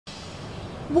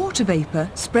Water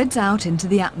vapour spreads out into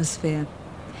the atmosphere.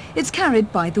 It's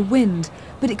carried by the wind,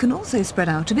 but it can also spread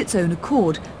out of its own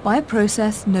accord by a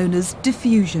process known as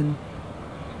diffusion.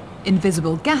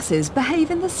 Invisible gases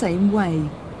behave in the same way.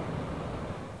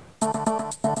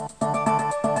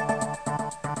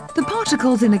 The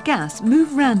particles in a gas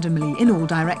move randomly in all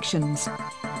directions.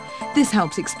 This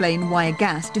helps explain why a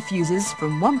gas diffuses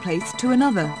from one place to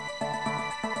another.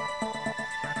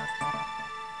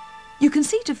 You can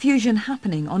see diffusion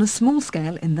happening on a small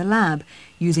scale in the lab,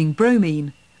 using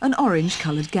bromine, an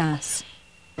orange-coloured gas.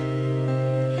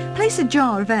 Place a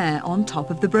jar of air on top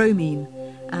of the bromine,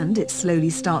 and it slowly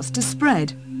starts to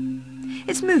spread.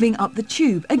 It's moving up the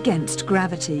tube against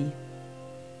gravity.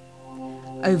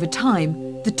 Over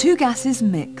time, the two gases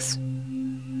mix.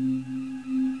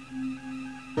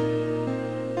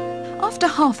 After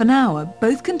half an hour,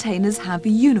 both containers have a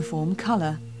uniform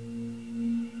colour.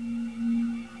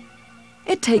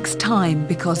 It takes time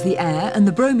because the air and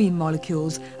the bromine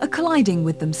molecules are colliding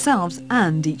with themselves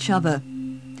and each other.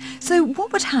 So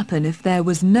what would happen if there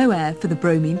was no air for the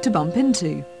bromine to bump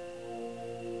into?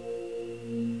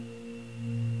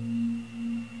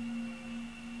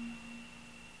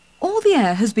 All the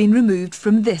air has been removed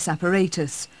from this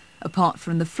apparatus, apart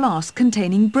from the flask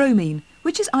containing bromine,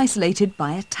 which is isolated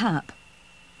by a tap.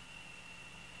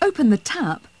 Open the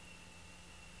tap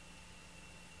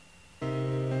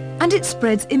and it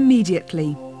spreads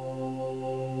immediately.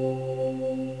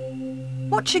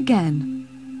 Watch again.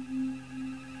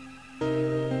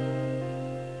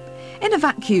 In a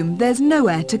vacuum, there's no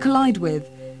air to collide with.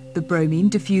 The bromine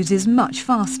diffuses much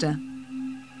faster.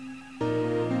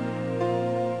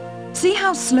 See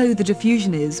how slow the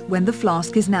diffusion is when the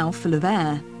flask is now full of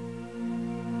air.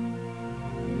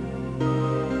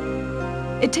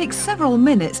 It takes several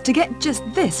minutes to get just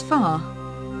this far.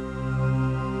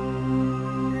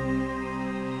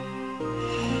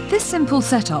 This simple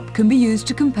setup can be used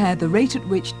to compare the rate at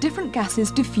which different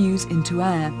gases diffuse into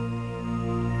air.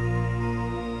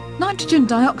 Nitrogen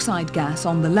dioxide gas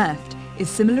on the left is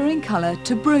similar in colour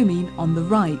to bromine on the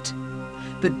right,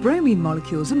 but bromine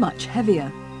molecules are much heavier.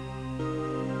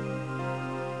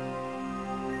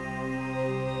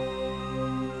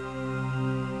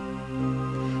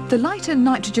 The lighter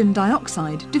nitrogen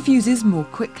dioxide diffuses more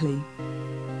quickly.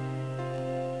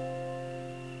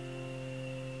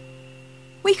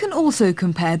 We can also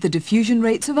compare the diffusion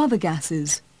rates of other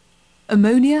gases.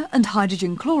 Ammonia and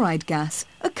hydrogen chloride gas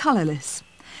are colourless,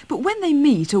 but when they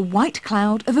meet, a white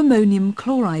cloud of ammonium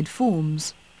chloride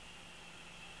forms.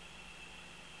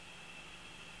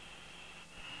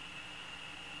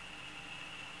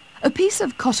 A piece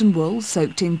of cotton wool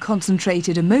soaked in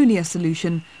concentrated ammonia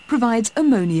solution provides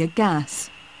ammonia gas.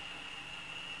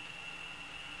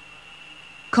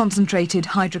 Concentrated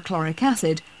hydrochloric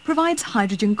acid provides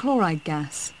hydrogen chloride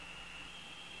gas.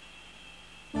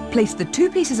 Place the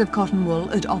two pieces of cotton wool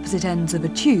at opposite ends of a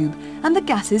tube and the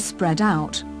gases spread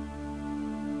out.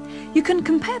 You can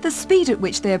compare the speed at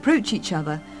which they approach each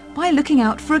other by looking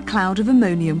out for a cloud of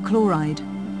ammonium chloride.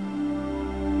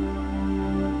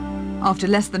 After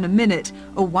less than a minute,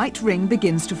 a white ring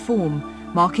begins to form,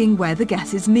 marking where the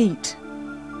gases meet.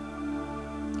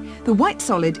 The white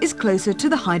solid is closer to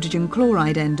the hydrogen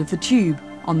chloride end of the tube,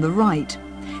 on the right.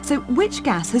 So which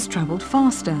gas has travelled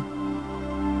faster?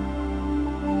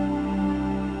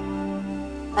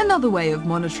 Another way of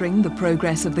monitoring the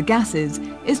progress of the gases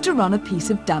is to run a piece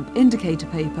of damp indicator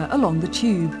paper along the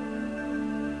tube.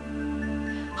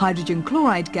 Hydrogen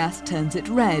chloride gas turns it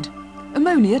red,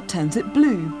 ammonia turns it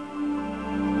blue.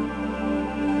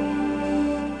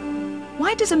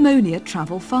 Why does ammonia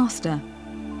travel faster?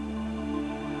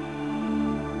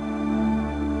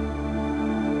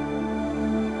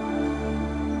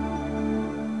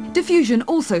 Diffusion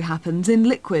also happens in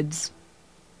liquids.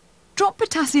 Drop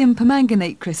potassium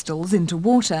permanganate crystals into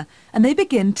water and they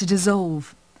begin to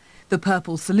dissolve. The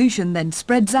purple solution then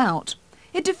spreads out.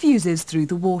 It diffuses through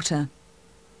the water.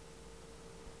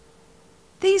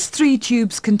 These three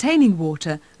tubes containing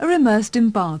water are immersed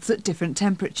in baths at different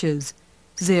temperatures: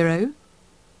 0,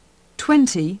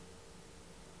 20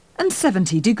 and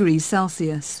 70 degrees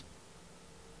Celsius.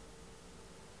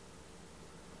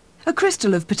 A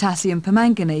crystal of potassium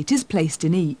permanganate is placed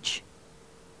in each.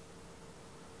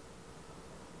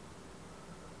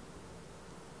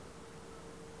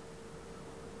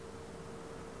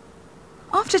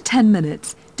 After 10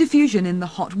 minutes, diffusion in the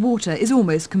hot water is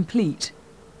almost complete.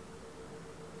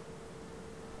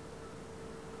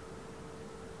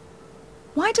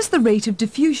 Why does the rate of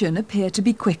diffusion appear to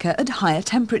be quicker at higher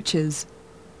temperatures?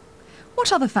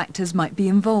 What other factors might be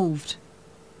involved?